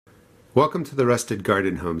Welcome to the Rusted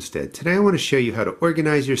Garden Homestead. Today I want to show you how to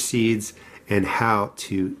organize your seeds and how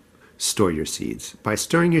to store your seeds. By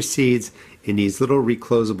storing your seeds in these little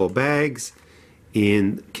reclosable bags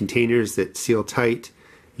in containers that seal tight,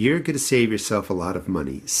 you're going to save yourself a lot of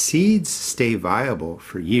money. Seeds stay viable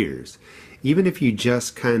for years. Even if you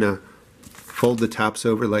just kind of fold the tops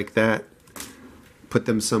over like that, put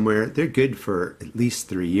them somewhere, they're good for at least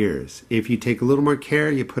 3 years. If you take a little more care,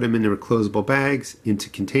 you put them in the reclosable bags, into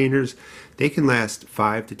containers, they can last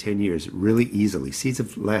 5 to 10 years really easily. Seeds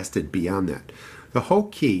have lasted beyond that. The whole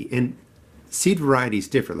key, and seed varieties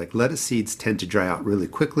differ, like lettuce seeds tend to dry out really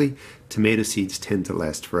quickly, tomato seeds tend to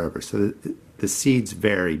last forever. So the seeds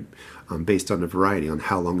vary based on the variety, on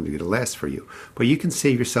how long they're going to last for you. But you can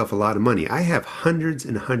save yourself a lot of money. I have hundreds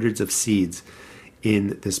and hundreds of seeds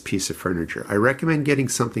in this piece of furniture. I recommend getting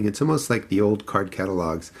something, it's almost like the old card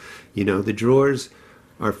catalogs. You know, the drawers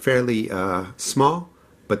are fairly small,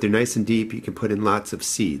 but they're nice and deep. You can put in lots of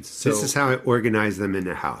seeds. So this is how I organize them in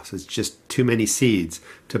the house. It's just too many seeds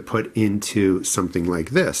to put into something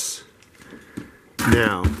like this.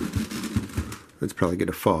 Now, that's probably going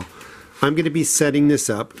to fall. I'm going to be setting this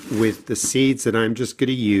up with the seeds that I'm just going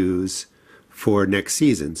to use for next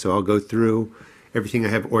season. So I'll go through everything I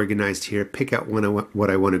have organized here, pick out what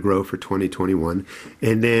I want to grow for 2021,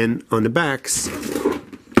 and then on the backs,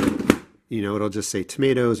 you know, it'll just say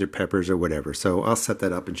tomatoes or peppers or whatever. So I'll set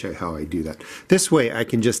that up and show you how I do that. This way I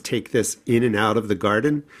can just take this in and out of the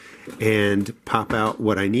garden and pop out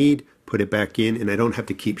what I need, put it back in, and I don't have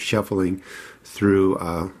to keep shuffling through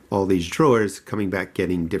all these drawers, coming back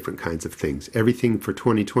getting different kinds of things. Everything for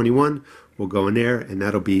 2021 will go in there, and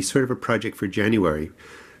that'll be sort of a project for January.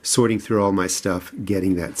 Sorting through all my stuff,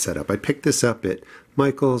 getting that set up. I picked this up at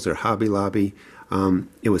Michael's or Hobby Lobby.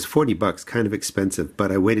 It was 40 bucks, kind of expensive,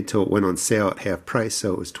 but I waited till it went on sale at half price,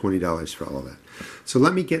 so it was $20 for all of that. So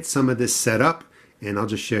let me get some of this set up, and I'll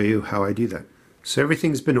just show you how I do that. So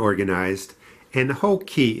everything's been organized, and the whole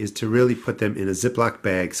key is to really put them in a Ziploc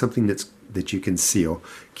bag, something that you can seal,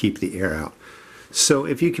 keep the air out. So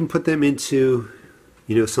if you can put them into,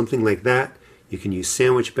 you know, something like that, you can use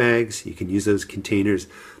sandwich bags, you can use those containers.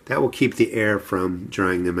 That will keep the air from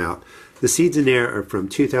drying them out. The seeds in there are from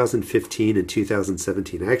 2015 and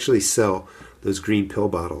 2017. I actually sell those green pill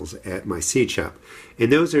bottles at my seed shop.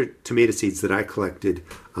 And those are tomato seeds that I collected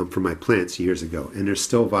from my plants years ago, and they're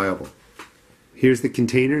still viable. Here's the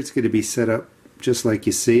container. It's going to be set up just like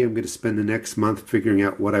you see. I'm going to spend the next month figuring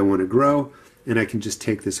out what I want to grow, and I can just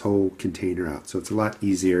take this whole container out. So it's a lot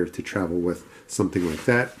easier to travel with something like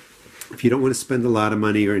that. If you don't want to spend a lot of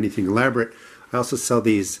money or anything elaborate, I also sell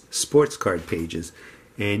these sports card pages,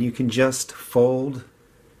 and you can just fold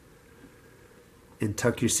and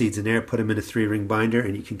tuck your seeds in there, put them in a 3-ring binder,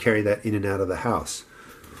 and you can carry that in and out of the house.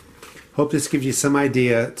 Hope this gives you some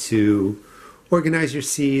idea to organize your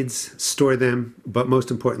seeds, store them, but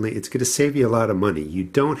most importantly, it's going to save you a lot of money. You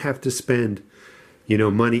don't have to spend, you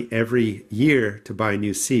know, money every year to buy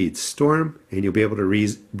new seeds. Store them, and you'll be able to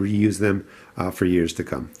reuse them for years to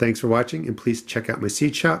come. Thanks for watching, and please check out my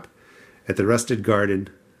seed shop at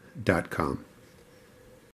therustedgarden.com.